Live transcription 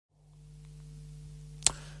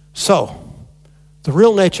So, the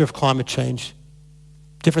real nature of climate change,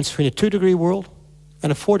 difference between a 2-degree world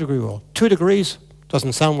and a 4-degree world. 2 degrees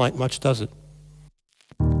doesn't sound like much, does it?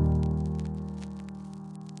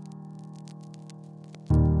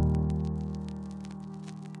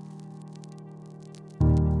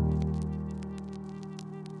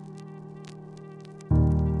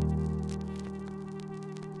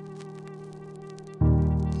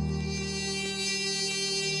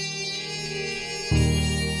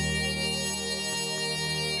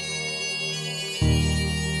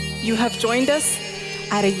 You have joined us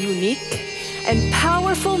at a unique and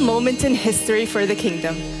powerful moment in history for the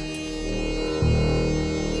kingdom.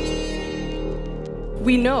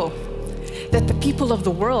 We know that the people of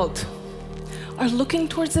the world are looking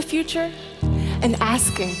towards the future and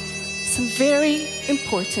asking some very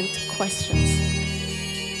important questions.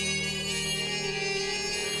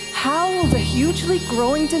 How will the hugely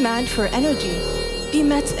growing demand for energy be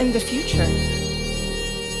met in the future?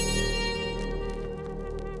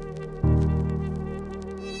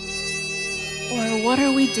 Or what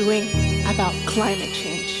are we doing about climate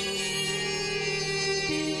change?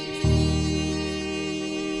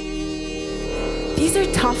 These are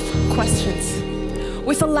tough questions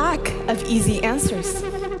with a lack of easy answers.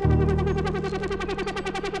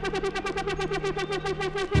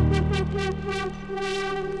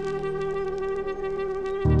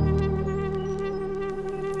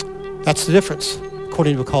 That's the difference,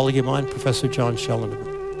 according to a colleague of mine, Professor John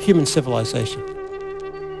Schellenberg. Human civilization.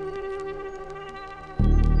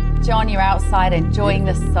 John, you're outside enjoying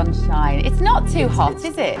the sunshine. It's not too hot,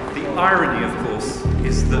 is it? The irony, of course,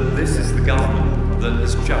 is that this is the government that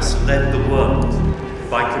has just led the world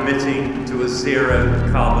by committing to a zero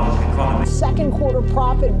carbon economy. Second quarter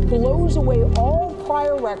profit blows away all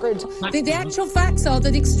prior records. The actual facts are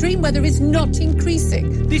that extreme weather is not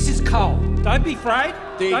increasing. This is coal. Don't be afraid.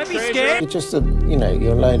 Don't be scared. It's just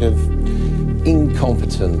you're a load of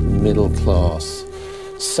incompetent, middle-class,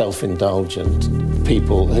 self-indulgent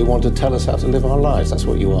people who want to tell us how to live our lives. That's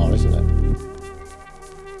what you are, isn't it?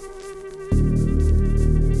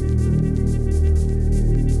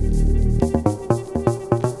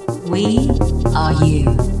 We are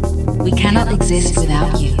you. We cannot exist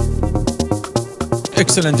without you.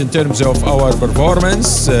 Excellent in terms of our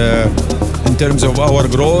performance, in terms of our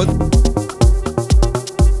growth.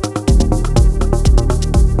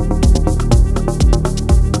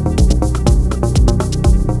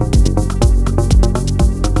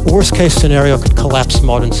 Worst case scenario could collapse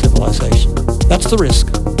modern civilization. That's the risk.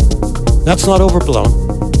 That's not overblown.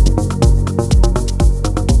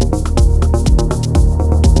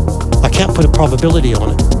 I can't put a probability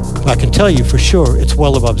on it, but I can tell you for sure it's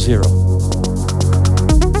well above zero.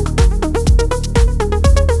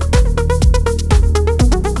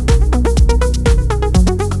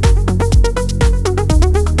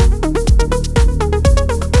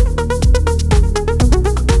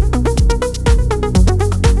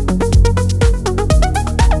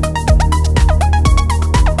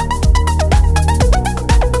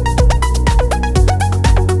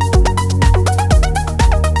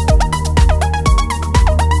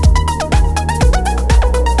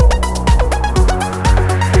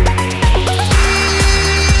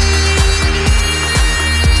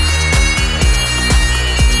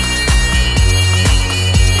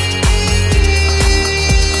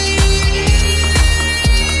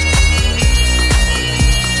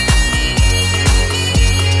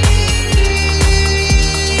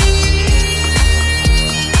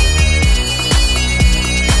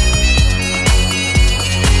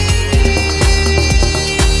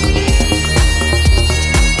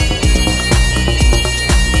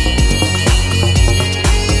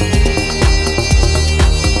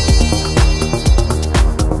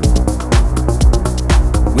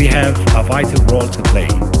 We have a vital role to play,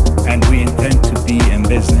 and we intend to be in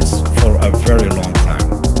business for a very long time.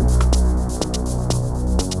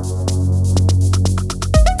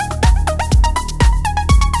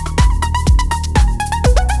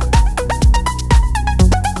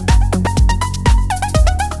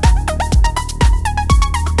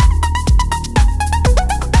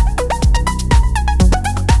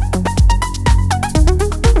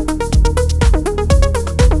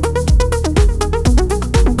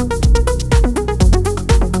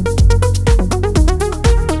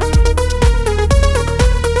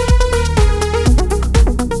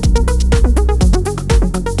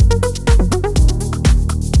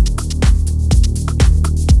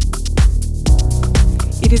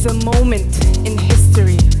 It is a moment in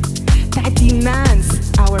history that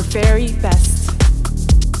demands our very best.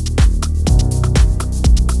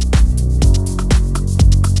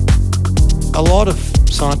 A lot of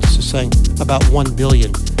scientists are saying about 1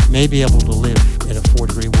 billion may be able to live in a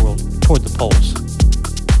 4-degree world toward the poles.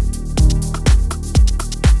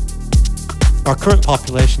 Our current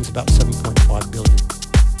population is about 7.5 billion.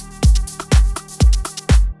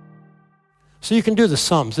 So you can do the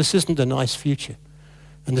sums. This isn't a nice future.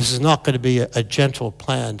 And this is not going to be a gentle,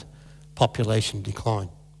 planned population decline.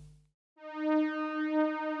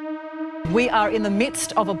 We are in the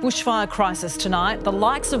midst of a bushfire crisis tonight, the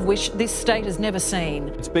likes of which this state has never seen.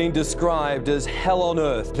 It's been described as hell on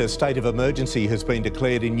earth. A state of emergency has been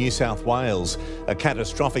declared in New South Wales, a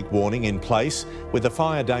catastrophic warning in place with a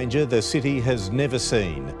fire danger the city has never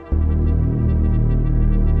seen.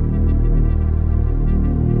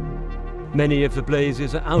 Many of the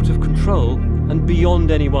blazes are out of control and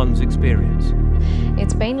beyond anyone's experience.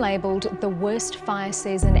 It's been labelled the worst fire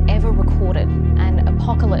season ever recorded, an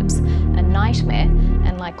apocalypse, a nightmare,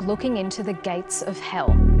 and like looking into the gates of hell.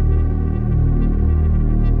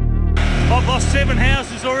 I've lost 7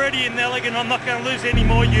 houses already in Nelligan. I'm not going to lose any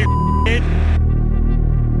more, you kid.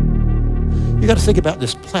 You've got to think about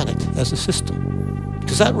this planet as a system,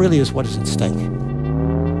 because that really is what is at stake.